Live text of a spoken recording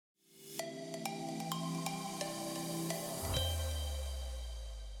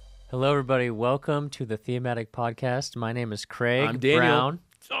Hello, everybody. Welcome to the Thematic Podcast. My name is Craig I'm Daniel. Brown.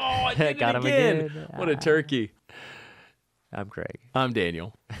 Oh, I did Got it him again. again. What a turkey. I'm Craig. I'm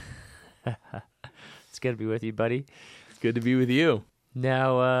Daniel. It's good to be with you, buddy. It's good to be with you.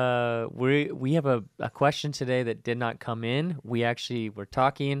 Now, we have a question today that did not come in. We actually were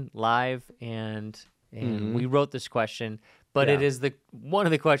talking live, and we wrote this question, but Yeah. it is one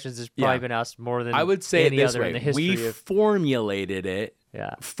of the questions that's probably Yeah. been asked more than I would say it any this other in the way. history We of. formulated it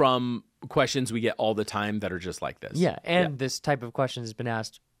Yeah. from questions we get all the time that are just like this. Yeah, and this type of question has been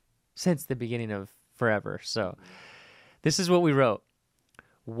asked since the beginning of forever. So this is what we wrote.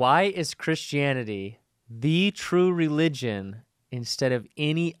 Why is Christianity the true religion instead of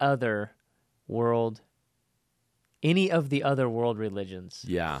any of the other world religions?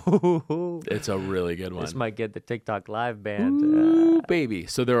 Yeah. This It's a really good one. might get the TikTok live band. Ooh, baby.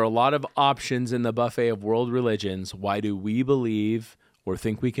 So there are a lot of options in the buffet of world religions. Why do we believe or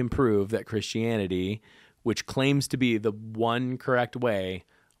think we can prove that Christianity, which claims to be the one correct way,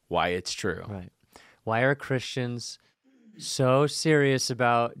 why it's true? Right. Why are Christians so serious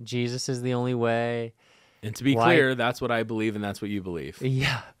about Jesus is the only way? And to be Why- clear, that's what I believe and that's what you believe.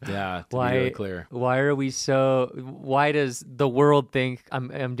 Yeah. Yeah, to be really clear. Why are we so? Why does the world think?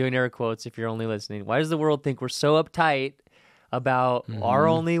 I'm doing air quotes if you're only listening. Why does the world think we're so uptight about our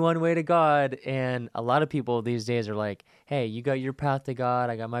only one way to God? And a lot of people these days are like, "Hey, you got your path to God.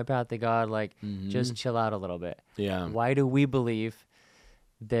 I got my path to God. Like, just chill out a little bit." Yeah. Why do we believe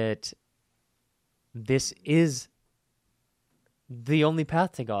that this is the only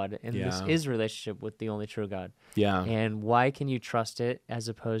path to God, and this Yeah. is relationship with the only true God? Yeah. And why can you trust it as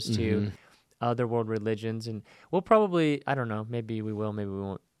opposed to other world religions? And we'll probably, I don't know, maybe we will, maybe we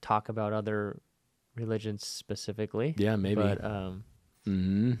won't talk about other religions specifically. Yeah, maybe. But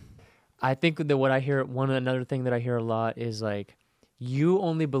hmm I think that what I hear, another thing that I hear a lot is like, you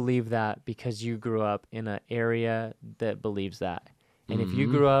only believe that because you grew up in an area that believes that. And if you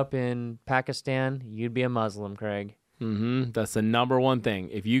grew up in Pakistan, you'd be a Muslim, Craig. That's the number one thing.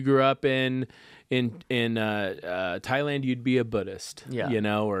 If you grew up in Thailand, you'd be a Buddhist.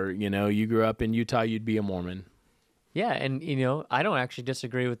 Yeah. Or you grew up in Utah, you'd be a Mormon. Yeah, and I don't actually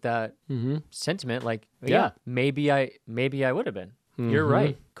disagree with that sentiment. Like, Yeah. maybe I would have been. You're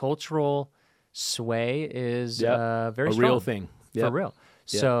right. Cultural sway is very A strong, real thing. for real.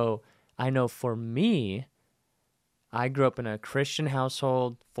 So I know for me, I grew up in a Christian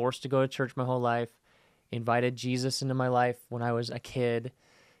household, forced to go to church my whole life, invited Jesus into my life when I was a kid,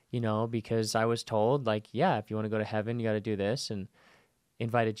 because I was told, like, yeah, if you want to go to heaven, you got to do this, and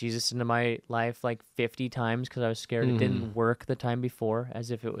invited Jesus into my life like 50 times because I was scared it didn't work the time before,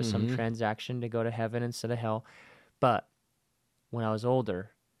 as if it was some transaction to go to heaven instead of hell. But when I was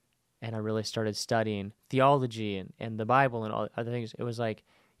older and I really started studying theology and the Bible and all other things, it was like,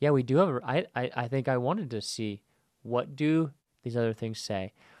 yeah, we do have I think I wanted to see, what do these other things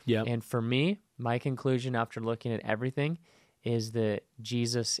say? Yep. And for me, my conclusion after looking at everything is that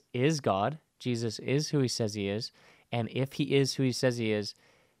Jesus is God. Jesus is who he says he is. And if he is who he says he is,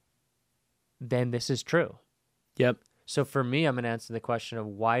 then this is true. Yep. So for me, I'm going to answer the question of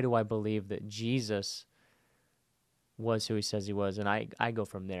why do I believe that Jesus was who he says he was? And I go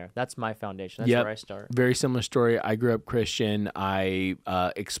from there. That's my foundation. That's Yep. where I start. Very similar story. I grew up Christian. I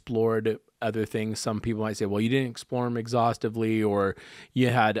explored other things. Some people might say, well, you didn't explore them exhaustively, or you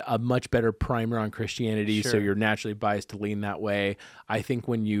had a much better primer on Christianity, so Sure. you're naturally biased to lean that way. I think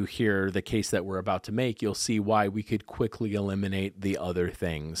when you hear the case that we're about to make, you'll see why we could quickly eliminate the other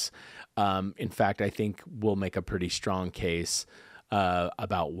things. In fact, I think we'll make a pretty strong case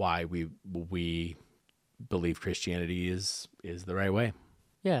about why we believe Christianity is the right way.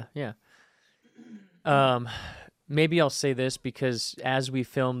 Yeah, yeah. Maybe I'll say this because as we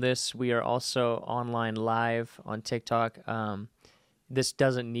film this, we are also online live on TikTok. This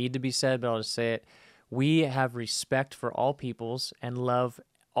doesn't need to be said, but I'll just say it. We have respect for all peoples and love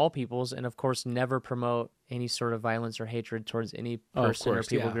all peoples, and of course never promote any sort of violence or hatred towards any person or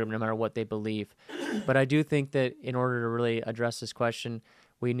people group, no matter what they believe. But I do think that in order to really address this question,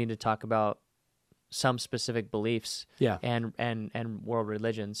 we need to talk about some specific beliefs and world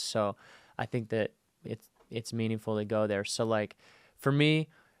religions. So I think that it's meaningful to go there. So like for me,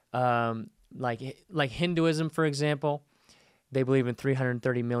 like Hinduism, for example, they believe in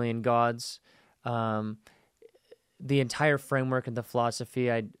 330 million gods. The entire framework and the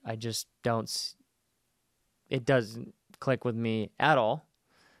philosophy, I just don't. It doesn't click with me at all.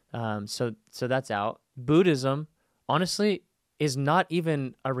 So that's out. Buddhism, honestly, is not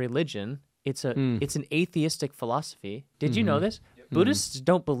even a religion. It's an atheistic philosophy. Did you know this? Buddhists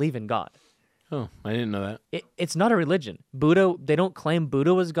don't believe in God. Oh, I didn't know that. It's not a religion. Buddha, they don't claim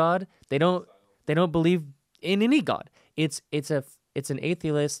Buddha was God. They don't believe in any God. It's an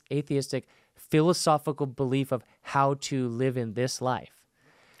atheistic philosophical belief of how to live in this life.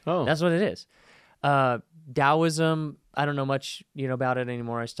 Oh, That's what it is. Taoism, I don't know much, about it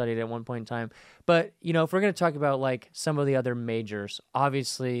anymore. I studied it at one point in time. But, if we're going to talk about like some of the other majors,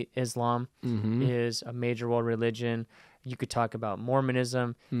 obviously Islam is a major world religion. You could talk about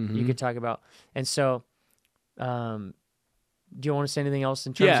Mormonism. You could talk about, and so, do you want to say anything else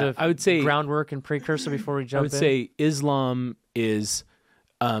in terms of I would say groundwork and precursor before we jump in? I would say Islam is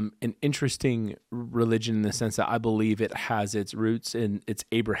an interesting religion in the sense that I believe it has its roots in its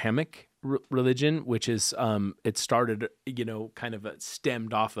Abrahamic religion, which is it started, kind of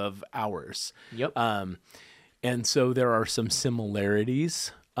stemmed off of ours. Yep. And so there are some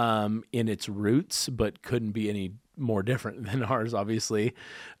similarities in its roots, but couldn't be any more different than ours, obviously,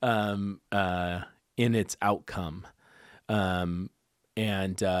 in its outcome. And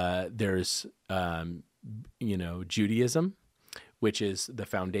there's, Judaism, which is the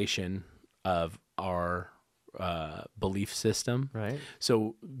foundation of our belief system. Right.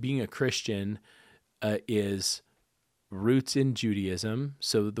 So being a Christian is roots in Judaism.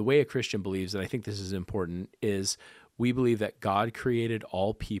 So the way a Christian believes, and I think this is important, is we believe that God created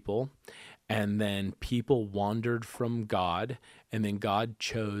all people, and then people wandered from God, and then God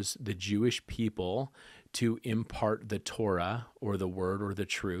chose the Jewish people to impart the Torah or the word or the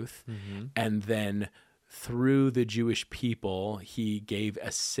truth. And then through the Jewish people, he gave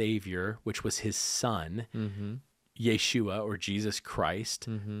a savior, which was his son, Yeshua or Jesus Christ.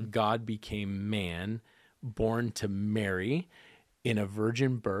 God became man, born to Mary in a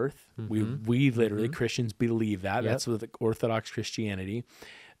virgin birth. We literally, Christians believe that. That's what the Orthodox Christianity.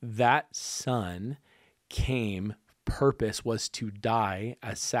 That son came, purpose was to die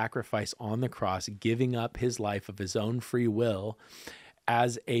as sacrifice on the cross, giving up his life of his own free will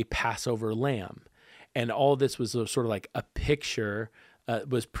as a Passover lamb. And all this was sort of like a picture,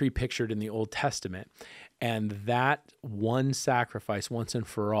 was pre-pictured in the Old Testament. And that one sacrifice, once and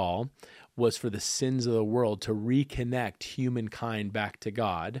for all, was for the sins of the world, to reconnect humankind back to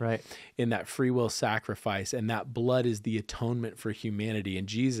God, Right. in that free will sacrifice. And that blood is the atonement for humanity. And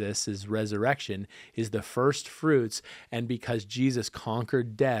Jesus' resurrection is the first fruits. And because Jesus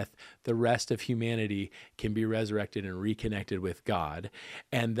conquered death, the rest of humanity can be resurrected and reconnected with God.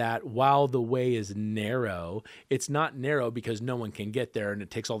 And that while the way is narrow, it's not narrow because no one can get there and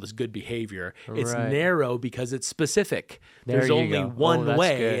it takes all this good behavior. It's Right. narrow because it's specific. There There's you only go. one that's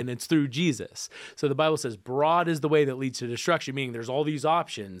way, good. and it's through Jesus. So the Bible says broad is the way that leads to destruction, meaning there's all these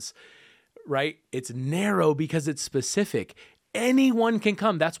options, right? It's narrow because it's specific. Anyone can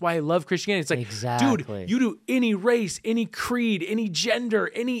come. That's why I love Christianity. It's like, Exactly. dude, you do any race, any creed, any gender,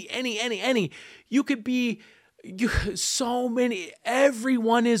 any. You could be so many.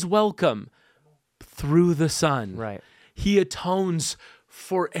 Everyone is welcome through the Son. Right. He atones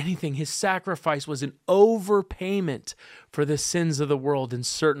for anything. His sacrifice was an overpayment for the sins of the world, and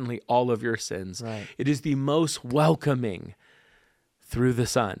certainly all of your sins. Right. It is the most welcoming through the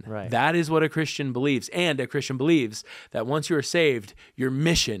Son. Right. That is what a Christian believes. And a Christian believes that once you are saved, your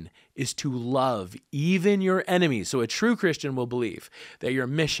mission is to love even your enemies. So a true Christian will believe that your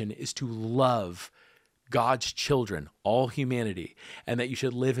mission is to love God's children, all humanity, and that you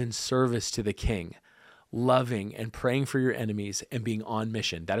should live in service to the King, loving and praying for your enemies and being on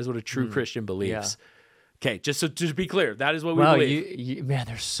mission. That is what a true Christian believes. Okay, just to be clear, that is what we Wow, believe. man,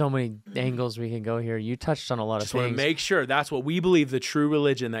 there's so many angles we can go here. You touched on a lot Just of want to things. make sure that's what we believe the true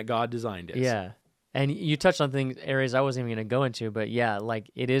religion that God designed is. Yeah. And you touched on areas I wasn't even going to go into, but yeah,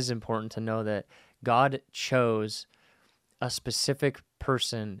 like it is important to know that God chose a specific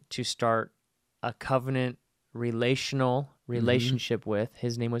person to start a covenant relationship with.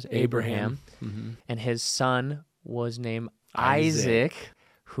 His name was Abraham. And his son was named Isaac,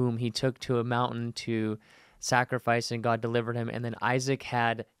 whom he took to a mountain to sacrifice, and God delivered him. And then Isaac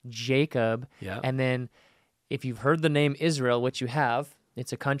had Jacob. Yeah. And then if you've heard the name Israel, which you have,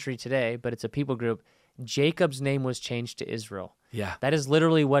 it's a country today, but it's a people group, Jacob's name was changed to Israel. Yeah. That is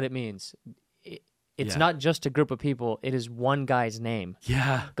literally what it means. It's Yeah. not just a group of people. It is one guy's name.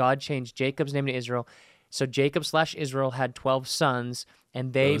 Yeah. God changed Jacob's name to Israel. So Jacob/Israel had 12 sons,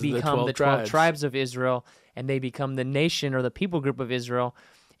 and they Those are the become 12 the 12 tribes. tribes of Israel, and they become the nation or the people group of Israel.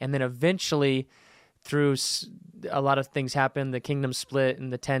 And then eventually through a lot of things happened. The kingdom split,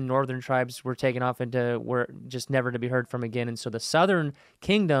 and the 10 northern tribes were taken off into were just never to be heard from again. And so the southern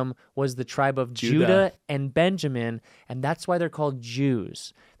kingdom was the tribe of Judah and Benjamin, and that's why they're called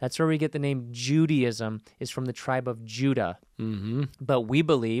Jews. That's where we get the name Judaism, is from the tribe of Judah. Mm-hmm. But we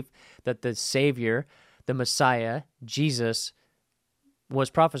believe that the Savior, the Messiah, Jesus, was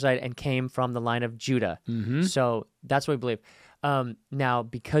prophesied and came from the line of Judah. Mm-hmm. So that's what we believe. Now,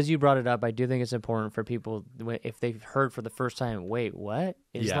 because you brought it up, I do think it's important for people, if they've heard for the first time, wait, what?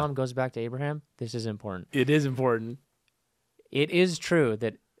 Islam goes back to Abraham? This is important. It is important. It is true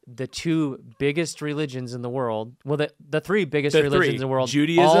that the two biggest religions in the world, well, the three biggest religions in the world,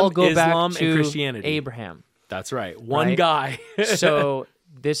 Judaism, all go Islam, back to and Christianity. Abraham. That's right. One guy. So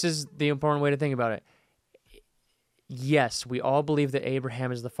this is the important way to think about it. Yes, we all believe that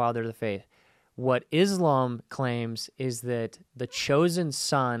Abraham is the father of the faith. What Islam claims is that the chosen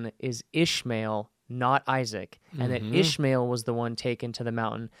son is Ishmael, not Isaac, and that Ishmael was the one taken to the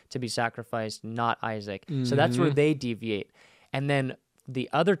mountain to be sacrificed, not Isaac. So that's where they deviate. And then the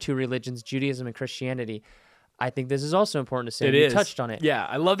other two religions, Judaism and Christianity, I think this is also important to say. You touched on it. Yeah,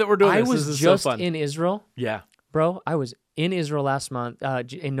 I love that we're doing this. I was this is just so fun. in Israel. Yeah. Bro, I was in Israel last month,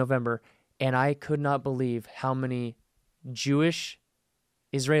 in November, and I could not believe how many Jewish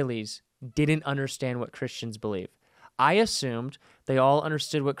Israelis didn't understand what Christians believe. I assumed they all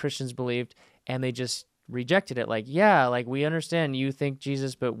understood what Christians believed, and they just rejected it. Like, yeah, like we understand you think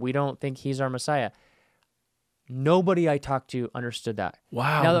Jesus, but we don't think he's our Messiah. Nobody I talked to understood that.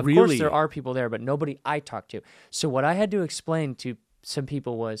 Wow, now, of really? course, there are people there, but nobody I talked to. So what I had to explain to some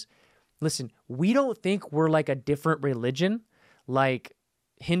people was, listen, we don't think we're like a different religion like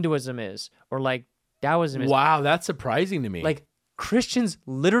Hinduism is, or like Taoism is. Wow, that's surprising to me. Like, Christians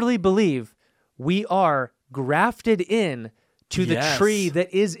literally believe we are grafted in to the tree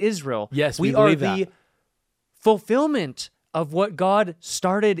that is Israel. Yes, we are the fulfillment of what God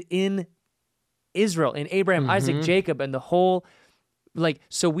started in Israel, in Abraham, Isaac, Jacob, and the whole,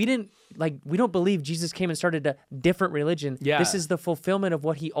 so we don't believe Jesus came and started a different religion. Yeah. This is the fulfillment of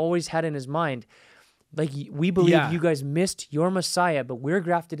what he always had in his mind. Like, we believe you guys missed your Messiah, but we're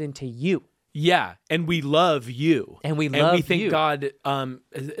grafted into you. Yeah, and we love you. And we think you. God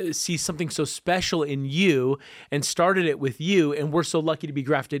sees something so special in you and started it with you, and we're so lucky to be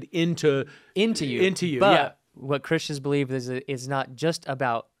grafted into you. But what Christians believe is it's not just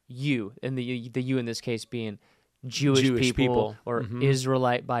about you, and the you in this case being Jewish people or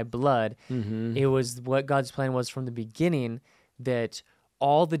Israelite by blood. It was what God's plan was from the beginning, that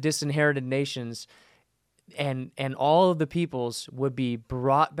all the disinherited nations and all of the peoples would be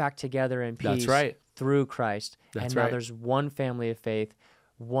brought back together in peace through Christ. And now there's one family of faith,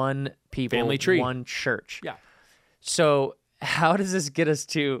 one people, family tree, one church. Yeah. So how does this get us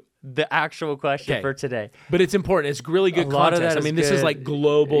to the actual question for today? But it's important. It's really good context. I mean, this is like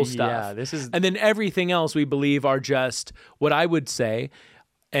global stuff. Yeah, this is. And then everything else we believe are just what I would say,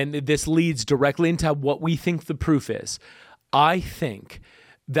 and this leads directly into what we think the proof is. I think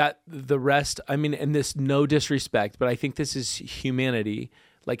that the rest, I mean, and this no disrespect, but I think this is humanity,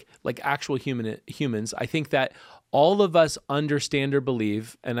 like actual humans. I think that all of us understand or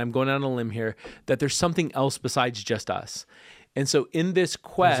believe, and I'm going on a limb here, that there's something else besides just us. And so in this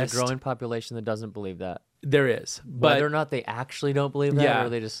quest, there's a growing population that doesn't believe that. There is. But whether or not they actually don't believe that, or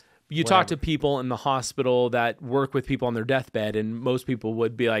they just... You talk to people in the hospital that work with people on their deathbed, and most people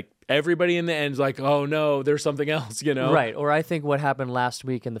would be like, everybody in the end is like, oh no, there's something else, you know? Right. Or I think what happened last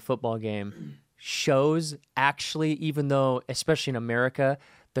week in the football game shows actually, even though, especially in America,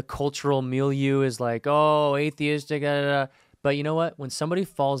 the cultural milieu is like, oh, atheistic, but you know what? When somebody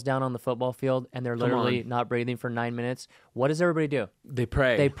falls down on the football field and they're literally not breathing for 9 minutes, what does everybody do? They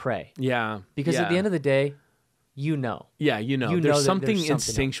pray. They pray. Yeah. Because at the end of the day, you know. Yeah, there's something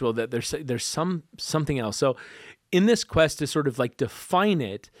instinctual that there's something else. So in this quest to sort of like define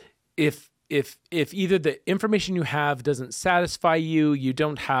it, if either the information you have doesn't satisfy you, you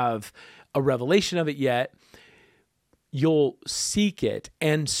don't have a revelation of it yet, you'll seek it.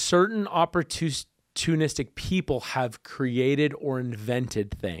 And certain opportunistic people have created or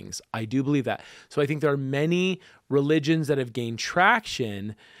invented things. I do believe that. So I think there are many religions that have gained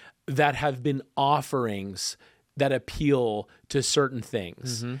traction that have been offerings that appeal to certain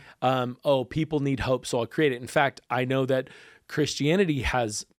things. People need hope, so I'll create it. In fact, I know that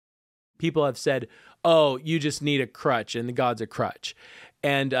people have said, oh, you just need a crutch, and God's a crutch.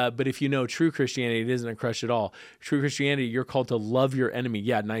 And but if you know true Christianity, it isn't a crutch at all. True Christianity, you're called to love your enemy.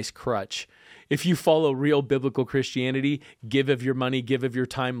 Yeah, nice crutch. If you follow real biblical Christianity, give of your money, give of your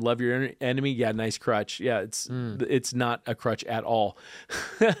time, love your enemy. Yeah, nice crutch. Yeah, it's not a crutch at all.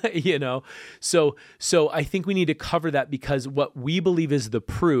 You know, so I think we need to cover that, because what we believe is the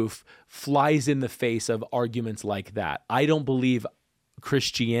proof flies in the face of arguments like that. I don't believe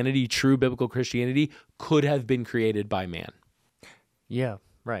Christianity, true biblical Christianity, could have been created by man. Yeah,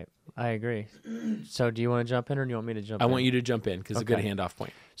 right. I agree. So do you want to jump in, or do you want me to jump in? I want you to jump in, because it's a good handoff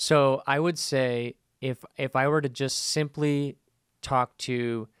point. So I would say if I were to just simply talk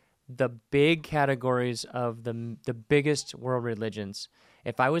to the big categories of the biggest world religions,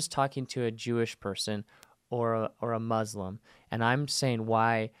 if I was talking to a Jewish person or a Muslim, and I'm saying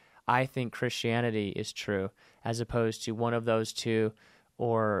why I think Christianity is true as opposed to one of those two,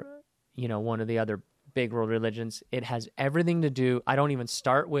 or one of the other big world religions, it has everything to do. I don't even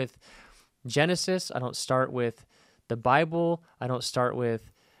start with Genesis. I don't start with the Bible. I don't start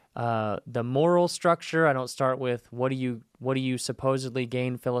with the moral structure. I don't start with what do you supposedly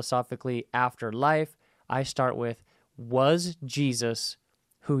gain philosophically after life. I start with, was Jesus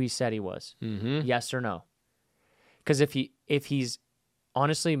who he said he was? Mm-hmm. Yes or no? Because if he's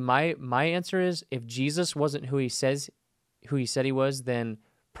honestly, my answer is, if Jesus wasn't who he said he was, then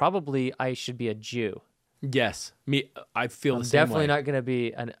probably I should be a Jew. Yes, I feel the same definitely way. Not going to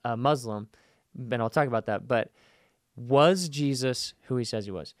be a Muslim, and I'll talk about that. But was Jesus who he says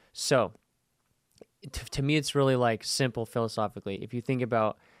he was? So to me, it's really like simple philosophically. If you think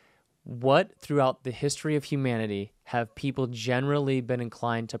about what throughout the history of humanity have people generally been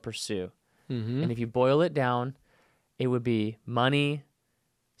inclined to pursue, and if you boil it down, it would be money,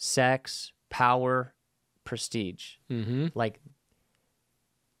 sex, power, prestige. Like,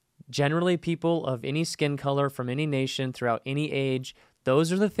 generally, people of any skin color, from any nation, throughout any age,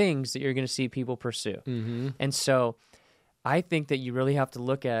 those are the things that you're going to see people pursue. And so I think that you really have to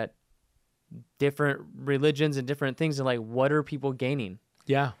look at different religions and different things and like, what are people gaining?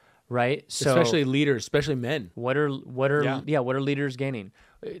 Yeah. Right? So especially leaders, especially men. What are leaders gaining?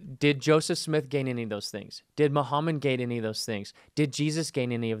 Did Joseph Smith gain any of those things? Did Muhammad gain any of those things? Did Jesus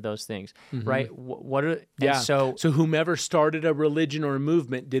gain any of those things? Right? So whomever started a religion or a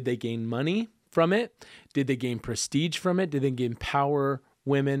movement, did they gain money from it? Did they gain prestige from it? Did they gain power,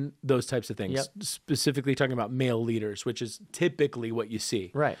 women, those types of things? Yep. Specifically talking about male leaders, which is typically what you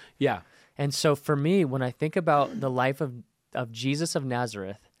see. Right. Yeah. And so for me, when I think about the life of Jesus of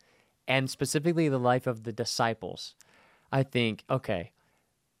Nazareth, and specifically the life of the disciples, I think, okay,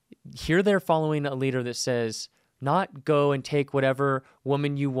 here they're following a leader that says, not go and take whatever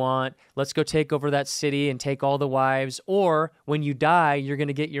woman you want. Let's go take over that city and take all the wives. Or when you die, you're going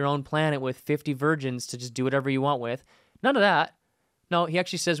to get your own planet with 50 virgins to just do whatever you want with. None of that. No, he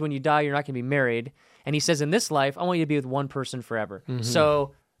actually says when you die, you're not going to be married. And he says in this life, I want you to be with one person forever.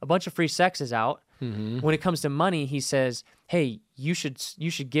 So a bunch of free sex is out. When it comes to money, he says, hey, you should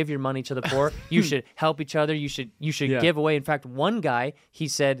give your money to the poor. You should help each other. You should give away. In fact, one guy, he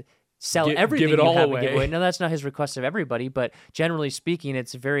said, sell everything give it you all have away. and give away. Now, that's not his request of everybody, but generally speaking,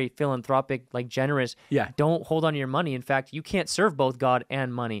 it's very philanthropic, like generous. Yeah. Don't hold on to your money. In fact, you can't serve both God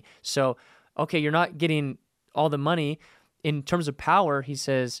and money. So, okay, you're not getting all the money. In terms of power, he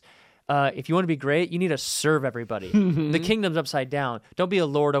says, if you want to be great, you need to serve everybody. The kingdom's upside down. Don't be a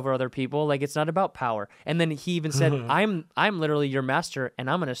lord over other people. Like, it's not about power. And then he even said, I'm literally your master, and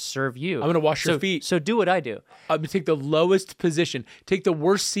I'm going to serve you. I'm going to wash your feet. So do what I do. I'm going to take the lowest position, take the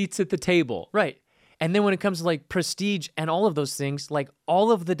worst seats at the table. Right. And then when it comes to like prestige and all of those things, like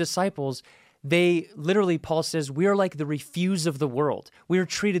all of the disciples, they literally, Paul says, we are like the refuse of the world. We are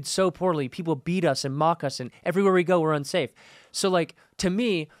treated so poorly. People beat us and mock us, and everywhere we go, we're unsafe. So like, to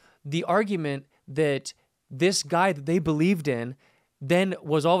me, the argument that this guy that they believed in then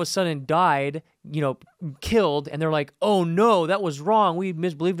was all of a sudden died, killed, and they're like, oh no, that was wrong. We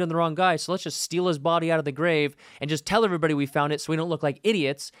misbelieved in the wrong guy, so let's just steal his body out of the grave and just tell everybody we found it so we don't look like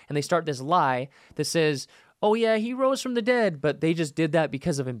idiots. And they start this lie that says, oh yeah, he rose from the dead, but they just did that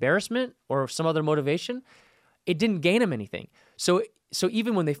because of embarrassment or some other motivation. It didn't gain them anything. So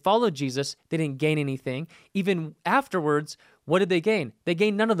even when they followed Jesus, they didn't gain anything. Even afterwards, what did they gain? They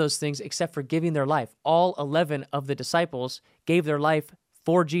gained none of those things except for giving their life. All 11 of the disciples gave their life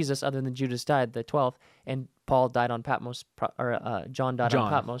for Jesus, other than Judas died, the 12th, and Paul died on Patmos, or John died on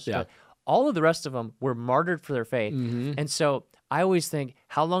Patmos. Yeah. But all of the rest of them were martyred for their faith. And so I always think,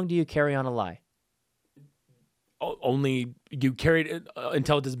 how long do you carry on a lie? Only you carry it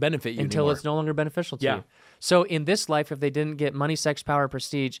until it doesn't benefit you until anymore. It's no longer beneficial to you. So in this life, if they didn't get money, sex, power,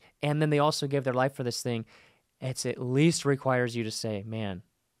 prestige, and then they also gave their life for this thing, it's at least requires you to say, man,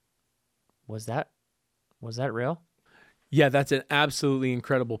 was that real? Yeah, that's an absolutely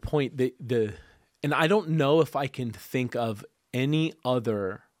incredible point. And I don't know if I can think of any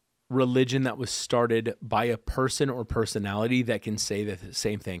other religion that was started by a person or personality that can say the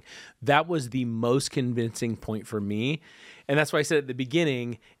same thing. That was the most convincing point for me. And that's why I said at the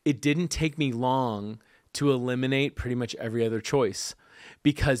beginning, it didn't take me long to eliminate pretty much every other choice,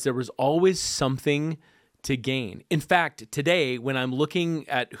 because there was always something to gain. In fact, today, when I'm looking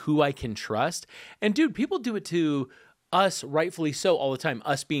at who I can trust, and dude, people do it to us, rightfully so, all the time,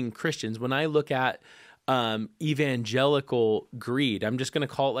 us being Christians. When I look at evangelical greed, I'm just going to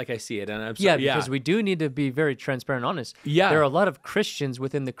call it like I see it. And Because we do need to be very transparent and honest. Yeah. There are a lot of Christians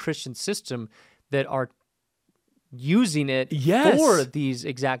within the Christian system that are using it for these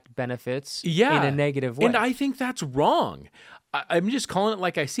exact benefits in a negative way. And I think that's wrong. I'm just calling it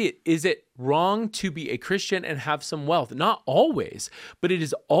like I see it. Is it wrong to be a Christian and have some wealth? Not always, but it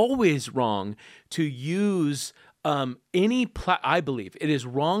is always wrong to use I believe it is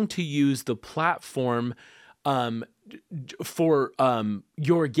wrong to use the platform for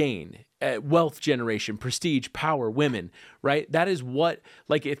your gain, wealth generation, prestige, power, women, right? That is what,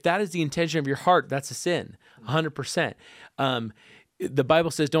 like, if that is the intention of your heart, that's a sin, 100%. The Bible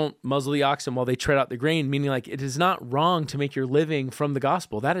says don't muzzle the oxen while they tread out the grain, meaning like it is not wrong to make your living from the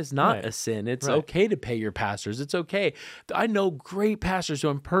gospel. That is not a sin. It's okay to pay your pastors. It's okay. I know great pastors who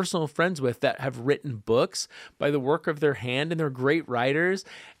I'm personal friends with that have written books by the work of their hand, and they're great writers,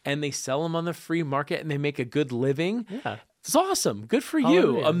 and they sell them on the free market and they make a good living. Yeah. It's awesome. Good for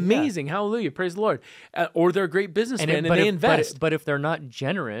Hallelujah. you. Amazing. Yeah. Hallelujah. Praise the Lord. Or they're great businessmen and they invest. But if they're not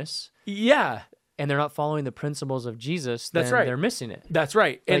generous, and they're not following the principles of Jesus, then they're missing it. That's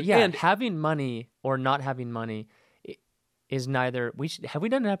right. And having money or not having money is neither. Have we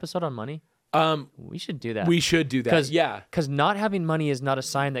done an episode on money? We should do that. We should do that. Because not having money is not a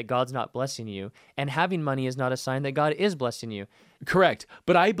sign that God's not blessing you, and having money is not a sign that God is blessing you. Correct.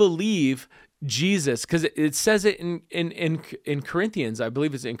 But I believe Jesus, because it says it in Corinthians. I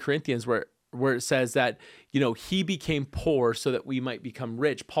believe it's in Corinthians where it says that, he became poor so that we might become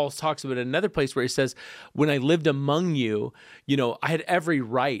rich. Paul talks about it in another place where he says, when I lived among you, I had every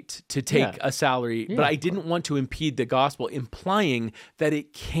right to take a salary, but I didn't want to impede the gospel, implying that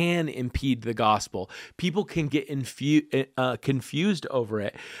it can impede the gospel. People can get confused over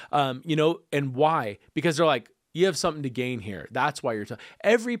it, and why? Because they're like, you have something to gain here. That's why you're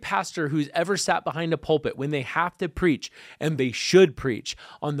every pastor who's ever sat behind a pulpit, when they have to preach, and they should preach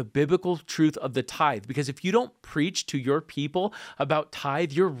on the biblical truth of the tithe, because if you don't preach to your people about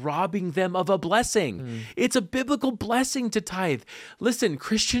tithe, you're robbing them of a blessing. It's a biblical blessing to tithe. Listen,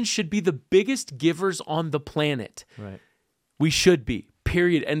 Christians should be the biggest givers on the planet. Right. We should be,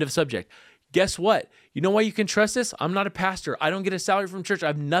 period, end of subject. Guess what? You know why you can trust this? I'm not a pastor. I don't get a salary from church. I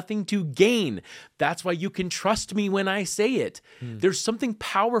have nothing to gain. That's why you can trust me when I say it. There's something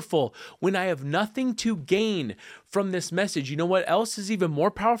powerful when I have nothing to gain from this message. You know what else is even more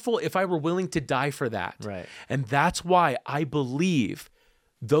powerful? If I were willing to die for that. Right. And that's why I believe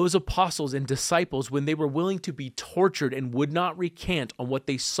those apostles and disciples, when they were willing to be tortured and would not recant on what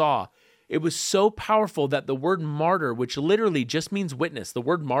they saw, it was so powerful that the word martyr, which literally just means witness, the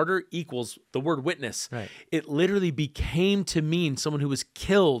word martyr equals the word witness. Right. It literally became to mean someone who was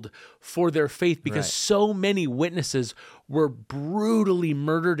killed for their faith, because so many witnesses were brutally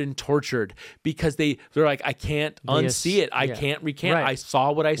murdered and tortured because they're like, I can't unsee it. I can't recant. I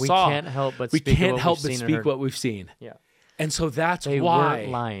saw what I saw. We can't help but speak what we've seen. Yeah. And so that's why weren't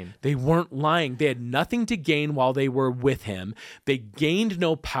lying. They weren't lying. They had nothing to gain while they were with him. They gained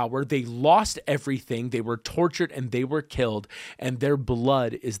no power. They lost everything. They were tortured and they were killed. And their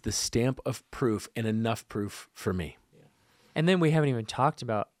blood is the stamp of proof, and enough proof for me. Yeah. And then we haven't even talked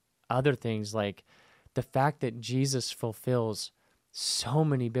about other things, like the fact that Jesus fulfills so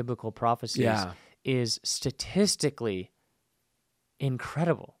many biblical prophecies is statistically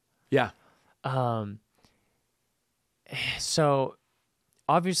incredible. Yeah. So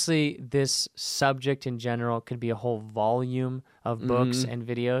obviously this subject in general could be a whole volume of books and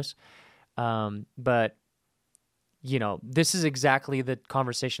videos. But this is exactly the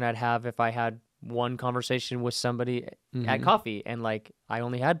conversation I'd have if I had one conversation with somebody at coffee, and like I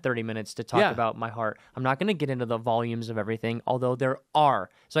only had 30 minutes to talk about my heart. I'm not going to get into the volumes of everything, although there are.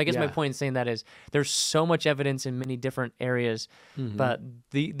 So I guess my point in saying that is there's so much evidence in many different areas, but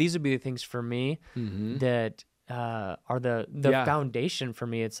these would be the things for me that are the Yeah. foundation for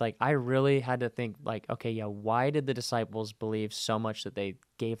me. It's like I really had to think like, okay, yeah, why did the disciples believe so much that they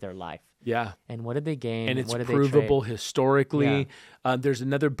gave their life? Yeah. And what did they gain? And it's what did provable they trade? historically. There's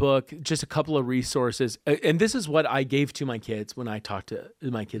another book, just a couple of resources. And this is what I gave to my kids when I talked to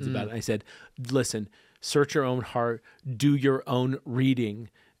my kids about it. I said, listen, search your own heart, do your own reading.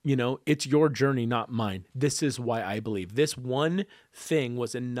 You know, it's your journey, not mine. This is why I believe. This one thing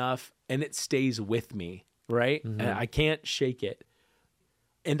was enough, and it stays with me, right? And I can't shake it.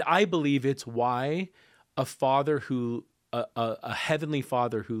 And I believe it's why a father who, a heavenly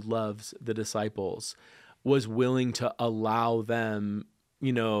father who loves the disciples was willing to allow them,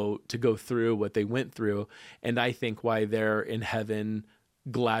 you know, to go through what they went through. And I think why they're in heaven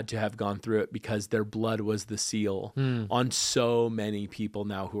glad to have gone through it, because their blood was the seal on so many people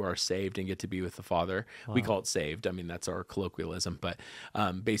now who are saved and get to be with the Father. Wow. We call it saved. I mean, that's our colloquialism, but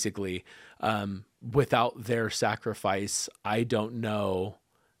basically without their sacrifice, I don't know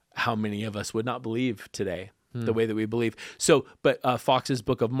how many of us would not believe today the way that we believe. So, but Fox's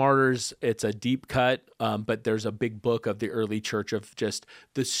Book of Martyrs, it's a deep cut, but there's a big book of the early church of just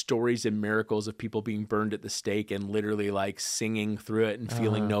the stories and miracles of people being burned at the stake and literally like singing through it and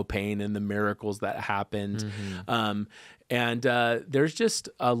feeling no pain, and the miracles that happened. And there's just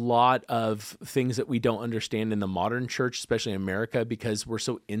a lot of things that we don't understand in the modern church, especially in America, because we're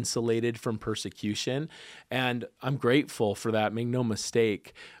so insulated from persecution. And I'm grateful for that, make no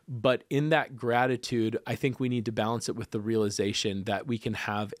mistake. But in that gratitude, I think we need to balance it with the realization that we can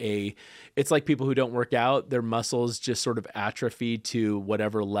have it's like people who don't work out, their muscles just sort of atrophy to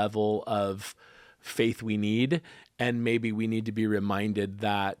whatever level of faith we need. And maybe we need to be reminded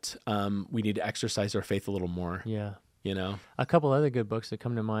that we need to exercise our faith a little more. Yeah. You know, a couple other good books that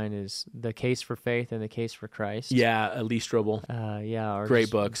come to mind is The Case for Faith and The Case for Christ. Yeah, Lee Strobel.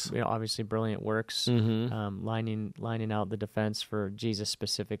 Great books. You know, obviously brilliant works. Lining out the defense for Jesus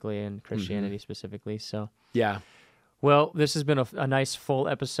specifically and Christianity specifically. So yeah. Well, this has been a nice full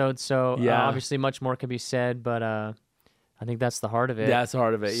episode. So obviously much more can be said, but I think that's the heart of it. That's the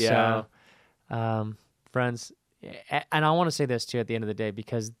heart of it. Yeah. So, friends, and I want to say this too at the end of the day,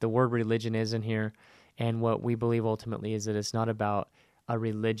 because the word religion is in here. And what we believe ultimately is that it's not about a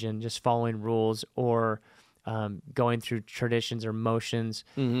religion, just following rules or going through traditions or motions.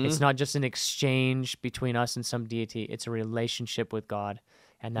 It's not just an exchange between us and some deity. It's a relationship with God.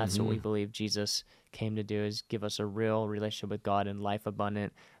 And that's what we believe Jesus came to do, is give us a real relationship with God and life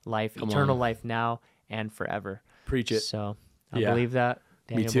abundant, eternal life now and forever. Preach it. So I believe that.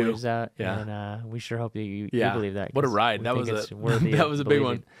 Daniel Me too. believes that. Yeah. And we sure hope that you believe that. What a ride. That was a big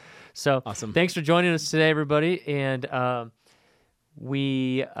one. So awesome. Thanks for joining us today, everybody. And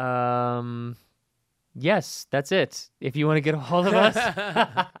yes, that's it. If you want to get a hold of us,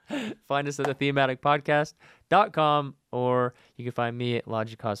 find us at thethematicpodcast.com, or you can find me at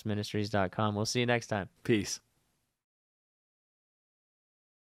logicosministries.com. We'll see you next time. Peace.